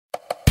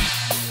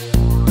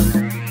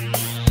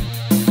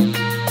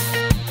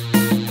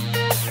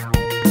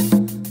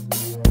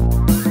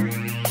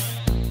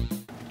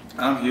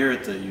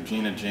at the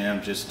Ujena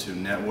Jam just to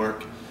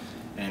network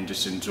and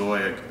just enjoy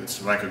it.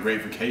 It's like a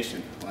great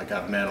vacation. Like,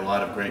 I've met a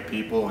lot of great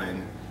people,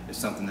 and it's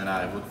something that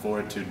I look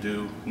forward to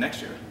do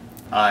next year.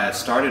 I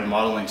started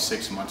modeling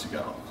 6 months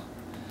ago,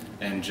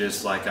 and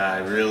just like, I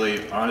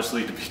really,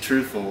 honestly, to be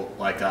truthful,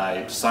 like,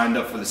 I signed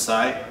up for the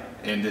site,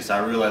 and I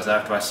realized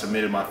after I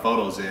submitted my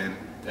photos in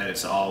that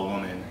it's all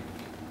woman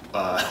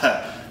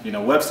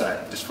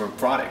website just for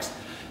products.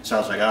 So I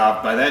was like,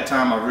 by that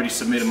time I already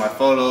submitted my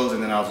photos,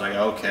 and then I was like,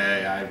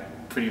 okay, I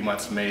pretty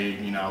much made,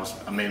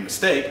 I made a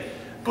mistake.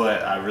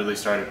 But I really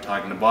started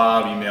talking to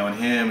Bob, emailing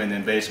him, and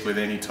then basically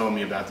then he told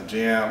me about the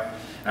jam.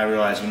 And I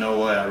realized, you know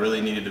what, I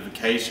really needed a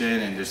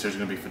vacation, and just there's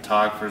going to be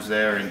photographers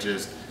there, and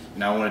just,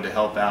 I wanted to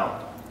help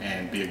out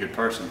and be a good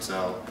person.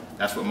 So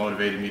that's what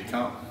motivated me to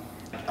come.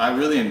 I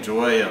really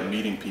enjoy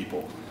meeting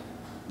people.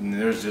 And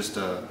there's just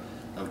a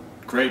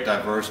great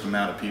diverse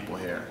amount of people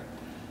here.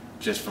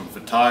 Just from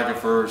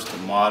photographers to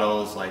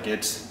models, like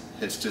it's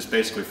just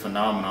basically a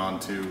phenomenon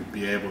to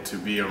be able to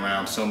be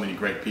around so many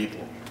great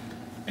people.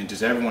 And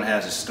just everyone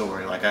has a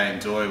story. Like, I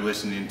enjoy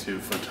listening to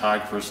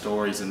photographer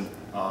stories and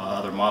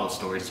other model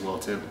stories as well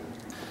too.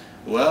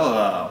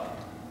 Well,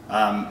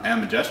 I'm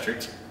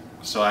ambidextrous,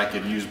 so I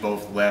could use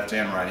both left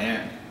and right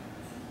hand.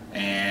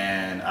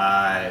 And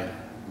I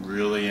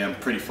really am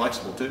pretty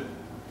flexible too.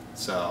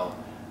 So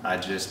I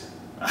just,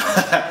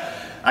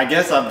 I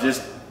guess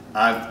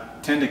I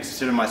tend to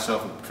consider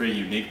myself a pretty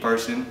unique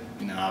person.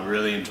 I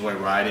really enjoy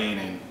writing,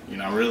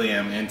 and I really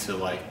am into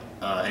like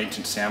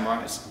ancient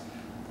samurais,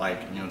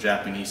 like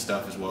Japanese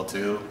stuff as well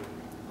too.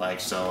 Like,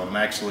 so I'm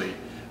actually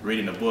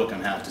reading a book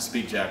on how to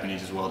speak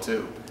Japanese as well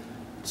too.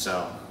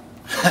 So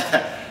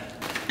yeah,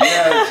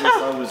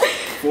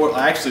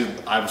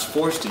 I was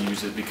forced to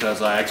use it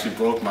because I actually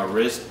broke my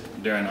wrist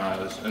during I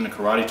was in a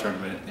karate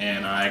tournament,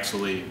 and I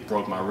actually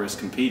broke my wrist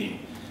competing.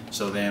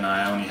 So then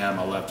I only had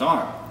my left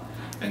arm.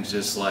 And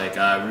just like,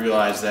 I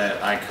realized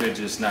that I could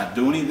just not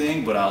do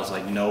anything, but I was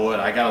like, you know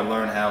what, I gotta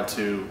learn how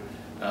to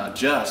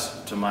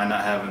adjust to my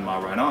not having my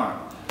right arm.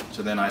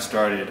 So then I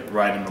started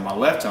writing on my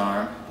left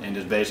arm, and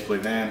just basically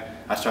then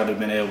I started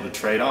being able to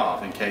trade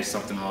off in case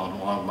something wrong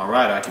with my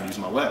right, I could use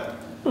my left.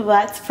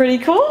 That's pretty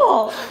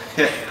cool.